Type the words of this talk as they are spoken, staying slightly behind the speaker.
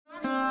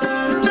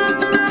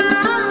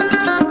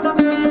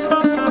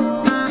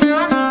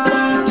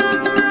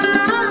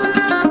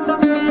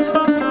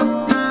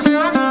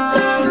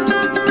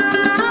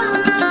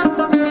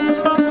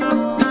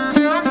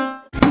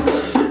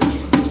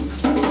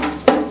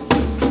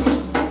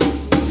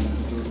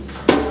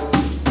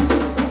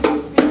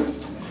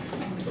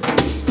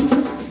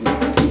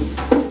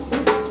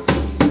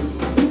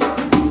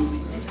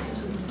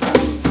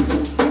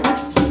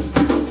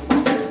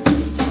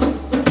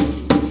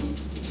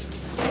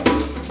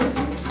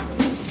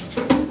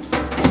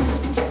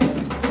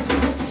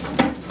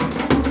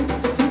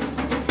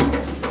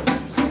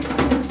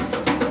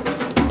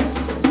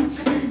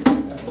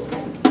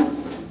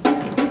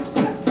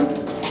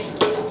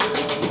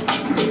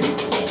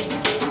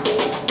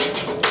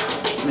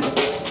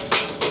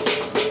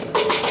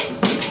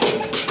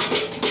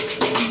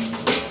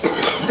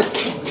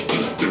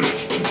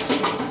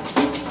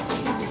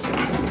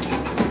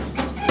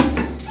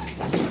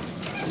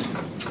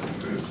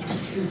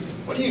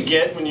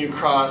you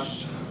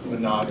cross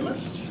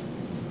monogamist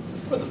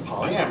with a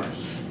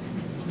polyamorous.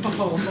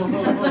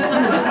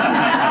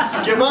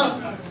 Give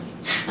up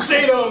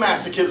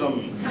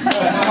sadomasochism.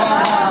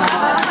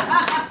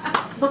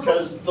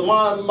 Because the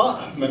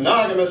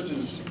monogamist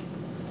is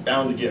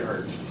bound to get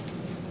hurt.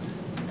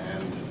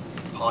 And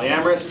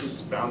polyamorous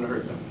is bound to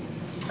hurt them.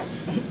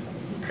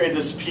 Create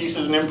this piece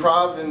as an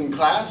improv in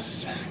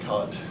class.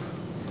 Call it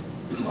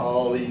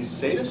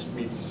PolySadist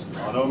meets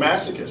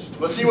MonoMasochist.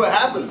 Let's see what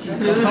happens.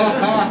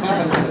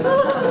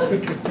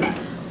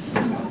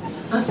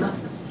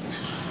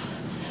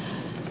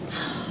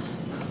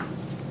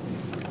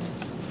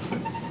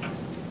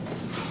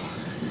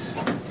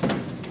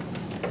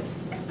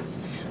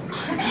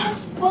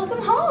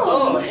 Welcome home.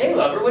 Oh, hey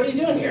lover, what are you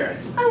doing here?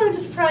 I wanted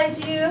to surprise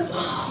you.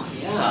 Oh,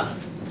 yeah.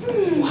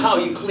 Wow,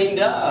 you cleaned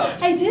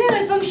up. I did.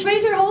 I feng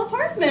shuied your whole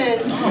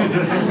apartment.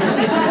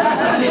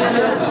 That is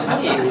so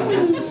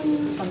sweet.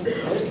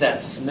 What is that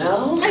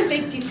smell? I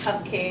baked you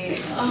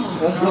cupcakes.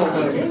 Oh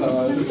my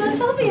God. So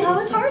tell me, how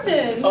was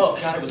Harbin? Oh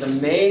God, it was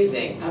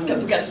amazing.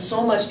 We've got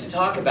so much to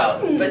talk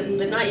about, but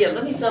not yet.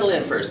 Let me settle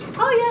in first.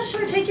 Oh yeah,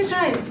 sure. Take your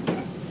time.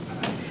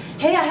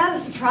 Hey, I have a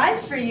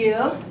surprise for you.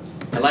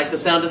 I like the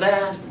sound of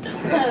that.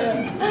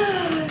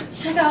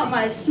 Check out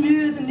my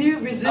smooth new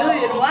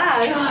Brazilian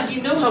wax. God,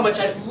 you know how much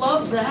I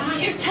love that.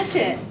 Here, touch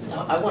it.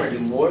 No, I want to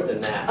do more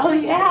than that. Oh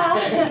yeah.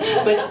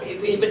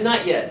 but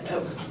not yet.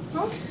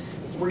 Huh?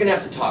 We're gonna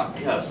have to talk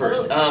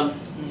first.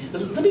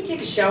 Let me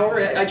take a shower.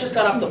 I just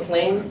got off the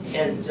plane,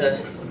 and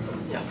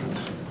yeah.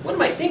 What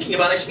am I thinking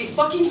about? I should be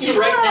fucking you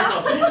right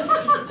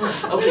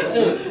now. Okay,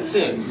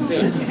 soon.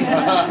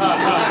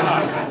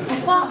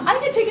 Well, I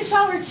could take a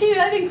shower too.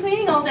 I've been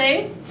cleaning all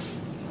day.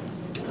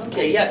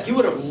 Okay, yeah, you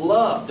would have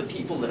loved the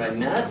people that I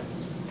met.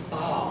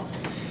 Oh,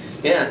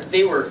 man,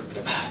 they were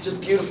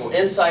just beautiful,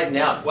 inside and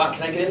out. Wow,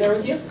 can I get in there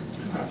with you?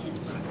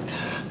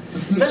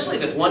 Especially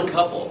this one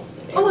couple.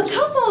 Oh, a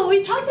couple!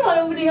 We talked about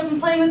opening up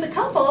and playing with a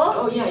couple.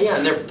 Oh, yeah,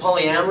 and they're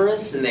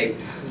polyamorous, and they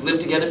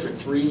lived together for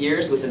 3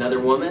 years with another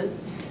woman.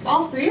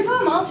 All three of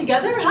them, all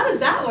together? How does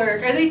that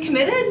work? Are they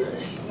committed?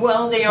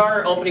 Well, they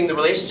are opening the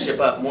relationship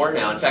up more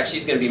now. In fact,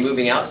 she's going to be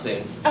moving out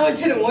soon. Oh, it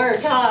didn't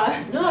work, huh?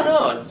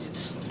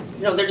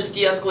 No, they're just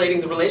de-escalating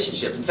the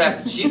relationship. In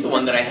fact, she's the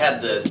one that I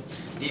had the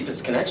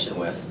deepest connection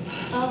with.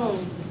 Oh,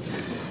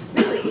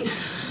 really?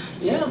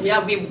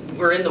 Yeah, we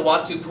were in the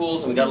Watsu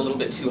pools and we got a little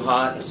bit too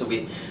hot, and so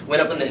we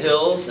went up in the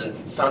hills and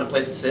found a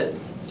place to sit.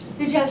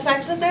 Did you have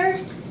sex with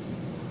her?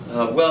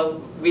 Well,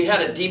 we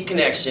had a deep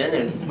connection,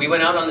 and we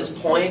went out on this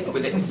point where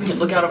we could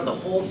look out over the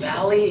whole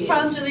valley.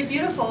 Sounds really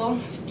beautiful.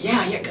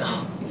 Yeah.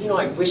 Oh, you know,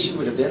 I wish you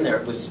would have been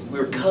there. We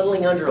were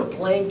cuddling under a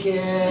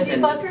blanket. Did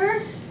you fuck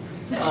her?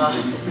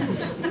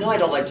 No, I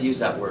don't like to use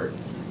that word.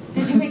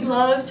 Did you make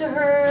love to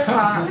her?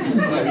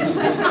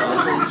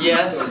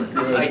 Yes,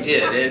 I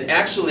did. And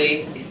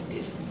actually,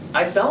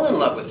 I fell in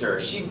love with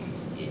her.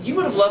 You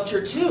would have loved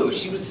her too.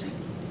 She was...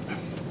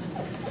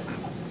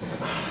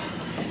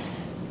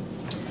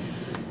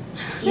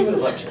 You would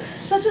have loved her.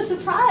 Such a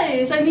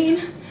surprise. I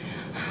mean,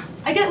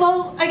 I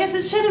guess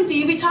it shouldn't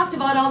be. We talked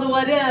about all the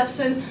what ifs,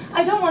 and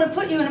I don't want to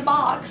put you in a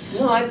box.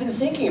 No, I've been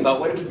thinking about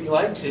what it would be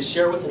like to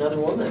share with another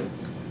woman.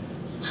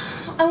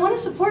 I want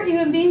to support you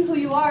in being who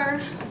you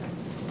are.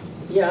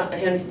 Yeah,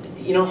 and,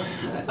 you know,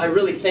 I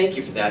really thank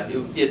you for that.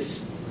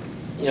 It's,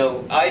 you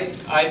know,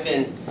 I've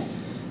been,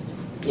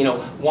 you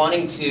know,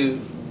 wanting to,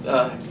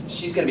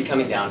 she's going to be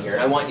coming down here,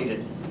 and I want you to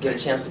get a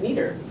chance to meet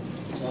her.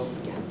 So,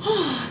 yeah.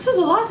 This is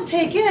a lot to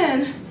take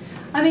in.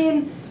 I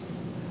mean,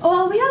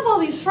 well, we have all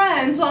these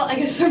friends, well, I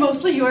guess they're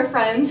mostly your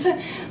friends,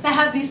 that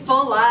have these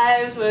full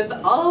lives with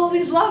all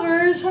these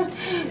lovers,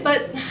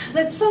 but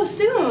that's so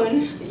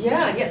soon.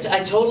 Yeah, I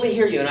totally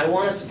hear you, and I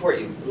want to support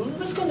you.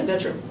 Let's go in the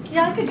bedroom.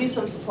 Yeah, I could use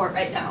some support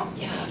right now.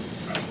 Yeah.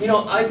 You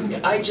know,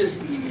 I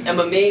just am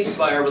amazed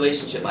by our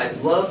relationship. I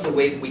love the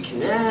way that we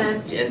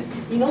connect, and,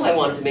 you know, I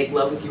wanted to make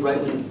love with you right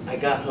when I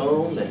got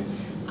home, and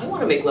I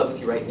want to make love with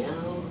you right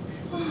now.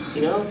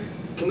 You know,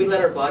 can we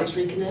let our bodies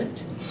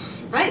reconnect?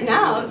 Right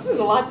now? This is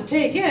a lot to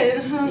take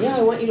in. Yeah,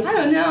 I want you to... I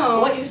don't know.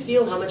 I want you to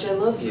feel how much I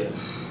love you.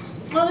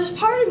 Well, there's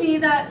part of me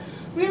that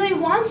really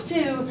wants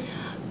to,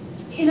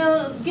 you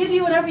know, give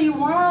you whatever you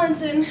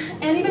want and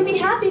even be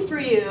happy for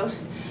you.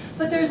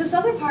 But there's this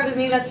other part of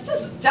me that's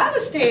just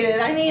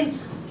devastated. I mean,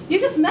 you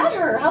just met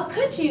her. How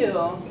could you?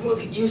 Well,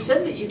 you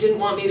said that you didn't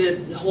want me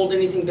to hold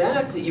anything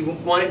back, that you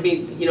wanted me,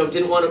 you know,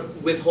 didn't want to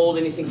withhold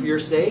anything for your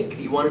sake, that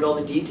you wanted all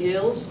the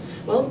details.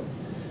 Well,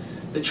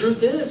 the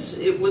truth is,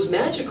 it was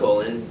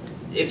magical, and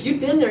if you'd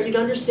been there, you'd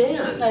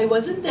understand. I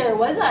wasn't there,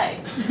 was I?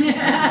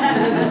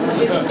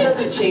 This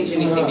doesn't change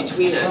anything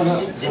between us.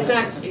 In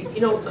fact, you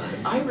know,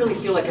 I really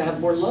feel like I have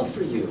more love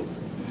for you.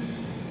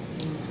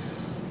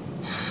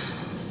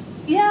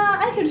 Yeah,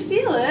 I can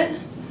feel it,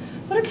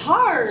 but it's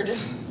hard.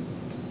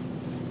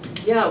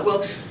 Yeah,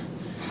 well,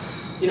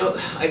 you know,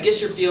 I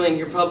guess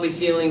you're probably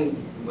feeling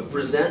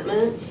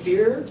resentment,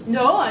 fear?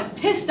 No, I'm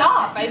pissed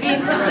off. I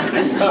mean,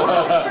 this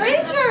total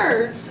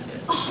stranger.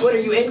 What, are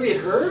you angry at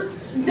her?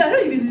 I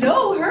don't even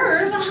know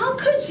her, but how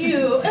could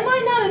you? Am I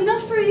not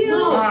enough for you?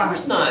 No, of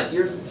course not.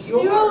 You're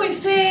always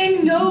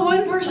saying no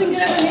one person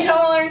can ever meet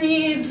all our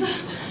needs.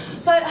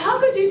 But how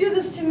could you do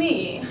this to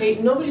me? Hey,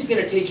 nobody's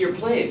gonna take your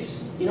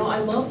place. You know, I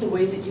love the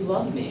way that you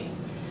love me.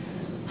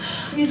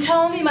 You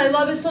tell me my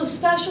love is so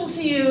special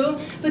to you,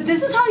 but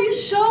this is how you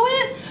show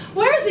it?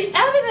 Where's the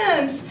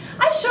evidence?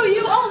 I show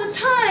you all the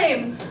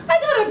time. I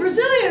got a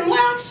Brazilian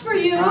wax for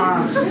you.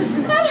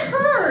 That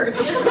hurt.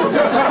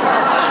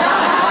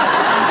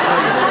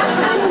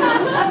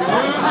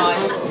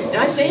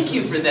 I thank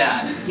you for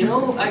that. You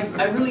know,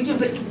 I really do,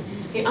 but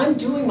hey, I'm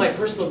doing my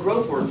personal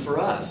growth work for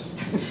us.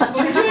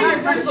 You're doing your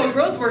personal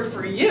growth work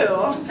for you.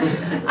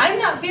 I'm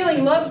not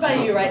feeling loved by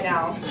you right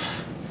now.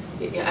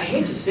 I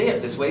hate to say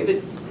it this way,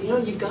 but you know,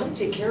 you've got to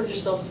take care of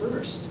yourself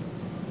first.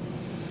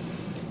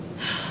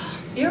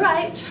 You're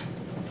right.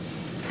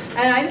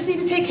 And I just need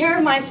to take care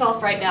of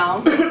myself right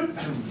now.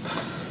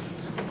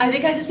 I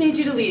think I just need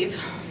you to leave.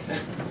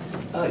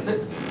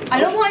 I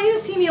don't want you to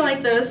see me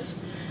like this.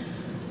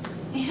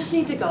 You just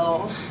need to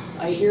go.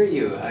 I hear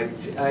you. I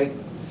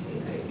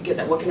get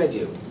that. What can I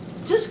do?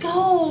 Just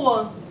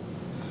go.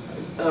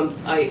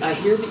 I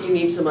hear that you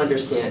need some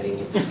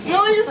understanding.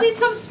 No, I just need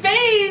some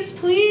space.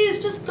 Please,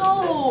 just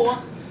go.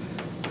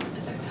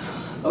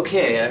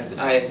 Okay,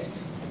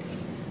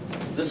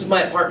 this is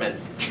my apartment.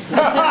 You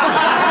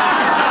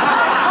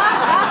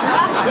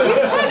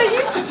said that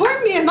you'd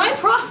support me in my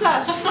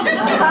process.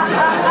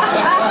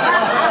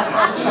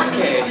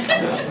 Okay.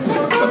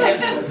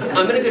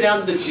 I'm gonna go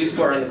down to the juice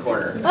bar in the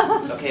corner.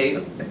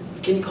 Okay.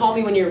 Can you call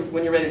me when you're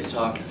ready to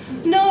talk?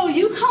 No,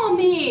 you call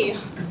me.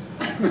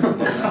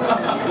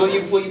 Will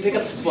you pick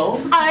up the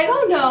phone? I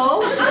don't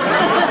know.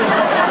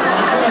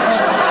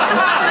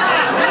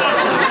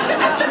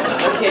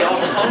 Okay, all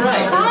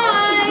right.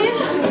 Bye.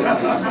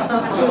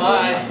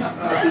 Bye.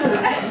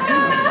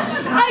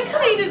 I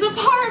cleaned his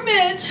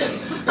apartment.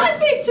 I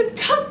baked some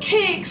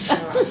cupcakes.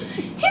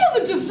 He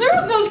doesn't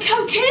deserve those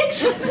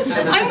cupcakes.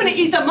 I'm gonna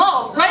eat them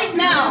all right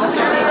now.